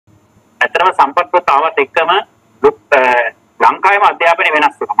ඇත්තටම සම්පත්පොත් ආවත් එක්කම ලංකාවේම අධ්‍යාපනය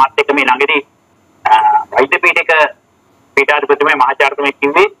වෙනස් වුණා. මාත් එක්ක මේ ළඟදී වෛද්‍ය පීඨයක පීඨාධිපතිතුමා මහාචාර්යතුමෙක්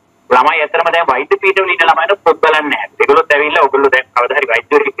කිව්වේ ළමයි ඇත්තටම දැන් වෛද්‍ය පීඨවල ඉන්න ළමයින්ට පොත් බලන්නේ නැහැ. ඒගොල්ලොත් ඇවිල්ලා ඔයගොල්ලෝ දැන් කවදා හරි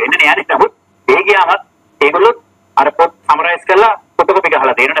වෛද්‍යවරයෙක් වෙන්න නෑනේ. නමුත් ඒ ගියාමත් ඒගොල්ලොත් අර පොත් සමරයිස් කරලා ෆොටෝකෝපි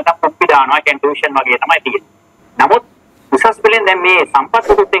ගහලා දෙන නැත්නම් කොපි දානවා. ඒ කියන්නේ ටියුෂන් වගේ තමයි තියෙන්නේ. නමුත් උසස් පෙළෙන් දැන් මේ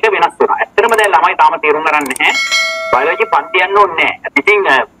සම්පත්පොත් එක වෙනස් වුණා. ඇත්තටම දැන් ළමයි තාම තේරුම් ගන්න නැහැ. බයොලොජි පන්ති යන්න ඕනේ නැහැ. ඉතින්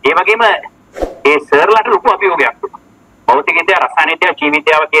ඒ වගේම ඒ සර්ලාට ලොකු අභියෝගයක් වුණා. භෞතික විද්‍යාව, රසායන විද්‍යාව, ජීව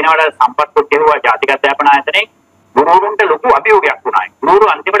විද්‍යාව කියනවාට සම්පත්පොත් හේවුවා ජාතික අධ්‍යාපන ආයතනයේ ගුරුවරුන්ට ලොකු අභියෝගයක් වුණා. ගුරුවරු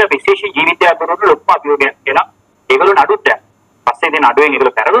අන්තිමට විශේෂ ජීව විද්‍යාව ගුරුවරු ලොකු අභියෝගයක් කියලා ඒගොල්ලෝ නඩුත් දැම්මා. පස්සේ ඉතින් නඩුවෙන්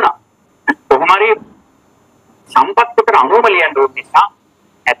ඒගොල්ලෝ පෙරළුණා. කොහොම හරි සම්පත්පොතට අනුවම ලියන්න ඕන නිසා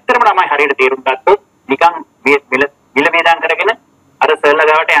ඇත්තටම ළමයි හරියට තේරුම් ගත්තොත් නිකන් මිල වේදම් කරගෙන අර සර්ලා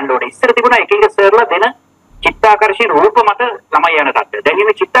ගාවට යන්න ඕනේ. ඉස්සර තිබුණා එක එක සර්ලා දෙන චිත්තාකර්ෂී රූප මත ළමයි යන තත්ත්වය. දැන්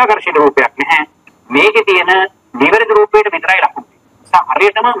ඉන්නේ චිත්තාකර්ෂී රූපයක් නැහැ. මේකේ තියෙන නිවැරදි රූපයට විතරයි ලකුණු දෙන්නේ.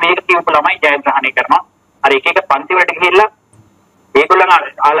 හරියටම මේක කියපු ළමයි ජයග්‍රහණය කරනවා. අර එක එක පන්ති වලට ගිහිල්ලා ඒගොල්ලන්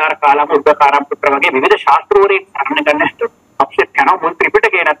ආලාර කාලම උද්දකාරම් පුත්‍ර වගේ විවිධ ශාස්ත්‍රවරයෙක් සරණ ගන්නට අප්සෙට් කරනවා. මුල්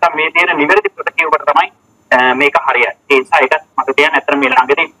ත්‍රිපිටකේ නැත්තම් මේ තියෙන නිවැරදි පොත කියවකට තමයි මේක හරියයි. ඒ නිසා ඒකත් මට කියන්න ඇත්තට මේ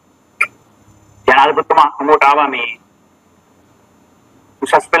ළඟදී ජනාධිපතිතුමා හමුවට ආවා මේ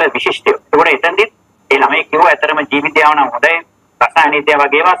උසස් පෙළ විශිෂ්ටය. ඒකට එතනදිත් ඒ ළමයි කිව්වා ඇත්තටම ජීවිතයව නම් හොඳයි රසායන විද්‍යාව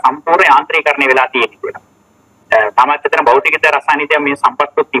වගේම සම්පූර්ණ යාන්ත්‍රීකරණය වෙලා තියෙනවා කියලා. තාමත් ඇත්තටම භෞතික විද්‍යාව රසායන විද්‍යාව මේ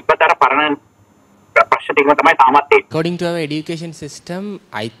සම්පත්පොත් තිබ්බතර පරණ ප්‍රශ්න ටිකම තමයි තාමත් තියෙන්නේ. According to our education system,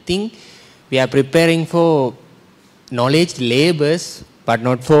 I think we are preparing for knowledge laborers but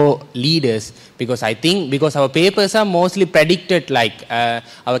not for leaders, because I think because our papers are mostly predicted, like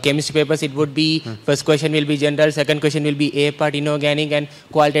our chemistry papers, it would be first question will be general, second question will be A part inorganic and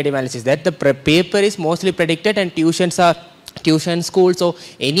qualitative analysis. That the paper is mostly predicted, and tuitions are tuition schools, so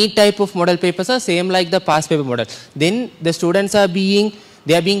any type of model papers are same like the past paper model. Then the students are being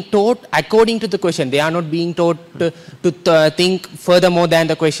taught according to the question. They are not being taught to think furthermore than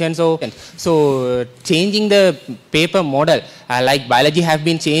the question. So changing the paper model, like biology have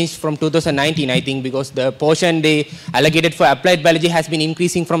been changed from 2019, I think, because the portion they allocated for applied biology has been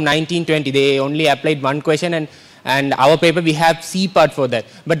increasing from 1920. They only applied one question, and our paper we have C part for that.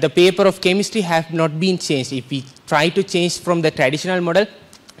 But the paper of chemistry have not been changed. If we try to change from the traditional model,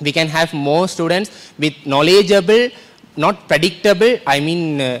 we can have more students with knowledgeable, not predictable, I mean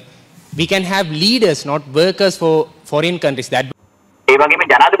we can have leaders, not workers for foreign countries. That ඒ වගේම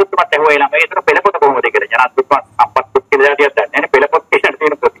ජනාධිපතිතුමාත් ඇහුවා ළමයි ඒතර පෙළපොත කොහොමද කියලා. ජනාධිපතිතුමා සම්පත්පොත් කියලා දෙයක් දැන් නැහැ. පෙළපොත් කියන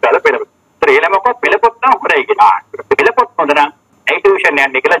තියෙන ප්‍රතිකාර පෙළපොත්. ඒතර ඒ ළමයි කො පෙළපොත් නම් හොරයි කියලා. පෙළපොත් හොඳ නම් ඒ ටියුෂන්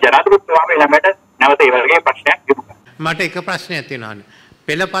යන්නේ කියලා ජනාධිපතිතුමා මේ ළමයට නැවත ඒ වගේ ප්‍රශ්නයක් තිබුණා. මට එක ප්‍රශ්නයක් තියෙනවා.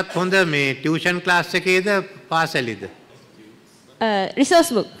 පෙළපොත් හොඳ මේ ටියුෂන් ක්ලාස් එකේද පාසලේද?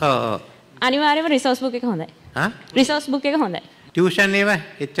 Resource book. ඔව්. අනිවාර්යයෙන්ම රිසෝස් බුක් එක හොඳයි. රිසෝස් බුක් එක හොඳයි. ටියුෂන් ඒවා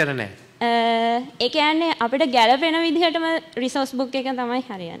එච්චර නැහැ. ඒ කියන්නේ අපිට ගැළපෙන විදිහටම රිසෝස් බුක් එක තමයි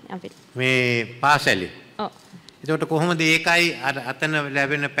හරියන්නේ අපිට. මේ පාසලේ. ඔව්. ඒකට කොහොමද ඒකයි අර අතන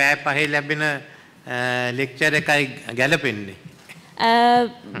ලැබෙන පැය පහේ ලැබෙන ලෙක්චර් එකයි ගැළපෙන්නේ?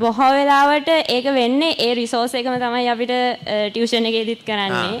 බොහෝ වෙලාවට ඒක වෙන්නේ ඒ රිසෝස් එකම තමයි අපිට ටියුෂන් එකේදීත්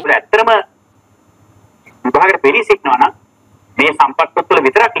කරන්නේ. ඇත්තටම විභාගයට පිළිසිකනවා නම් මේ සම්පත්පොත් වල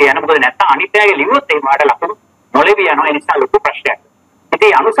විතරක් ලියන්න. මොකද නැත්තම් අනිත් අයගේ ලියුවොත් එහෙම ආට ලකුණු නොලැබී යනවා. ඒ නිසා ලොකු ප්‍රශ්නයක්.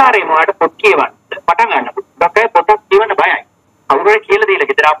 ඉතින් අනුසාරයෙන්ම ඔයාලට පොත් කියවන්න පටන් ගන්න. ඩොක්ටර් පොතක් කියවන්න බයයි. කවුරුහරි කියලා දීලා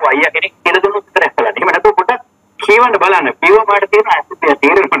ගෙදර ආපු අයියා කෙනෙක් කියලා දුන්නොත් විතරක් බලන්න. එහෙම නැත්නම් පොතක් කියවන්න බලන්න. කියවම පාඩ තියෙනවා අසුතිය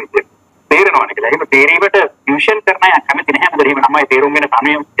තේරෙනවනේ. තේරෙනවනේ කියලා. එහෙම තේරීමට ටියුෂන් කරන අය කැමති නැහැ. මොකද එහෙම ළමයි තේරුම් ගන්න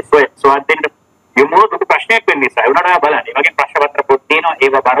තමයි ස්වාද දෙන්න යොමු දුක ප්‍රශ්නයක් වෙන්න නිසා. ඒ උනාට බලන්න. මේ වගේ ප්‍රශ්න පත්‍ර පොත් තියෙනවා.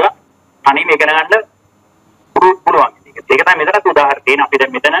 ඒව බලලා අනිම ඉගෙන ගන්න පුළුවන්. ඒක තමයි මෙතනත් උදාහරණ තියෙන. අපි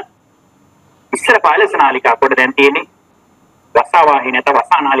දැන් මෙතන ඉස්සර පාලස නාලිකා කොට දැන් තියෙන්නේ වසාවාහි නැත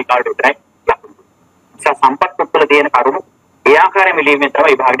වසා නාලිකාවට විතරයි ලකුණු. නිසා සම්පත්පොත් වල තියෙන කරුණු ඒ ආකාරයෙන්ම ලියීමෙන්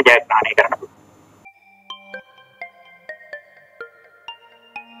තමයි විභාගයට ජයග්‍රහණය කරන්න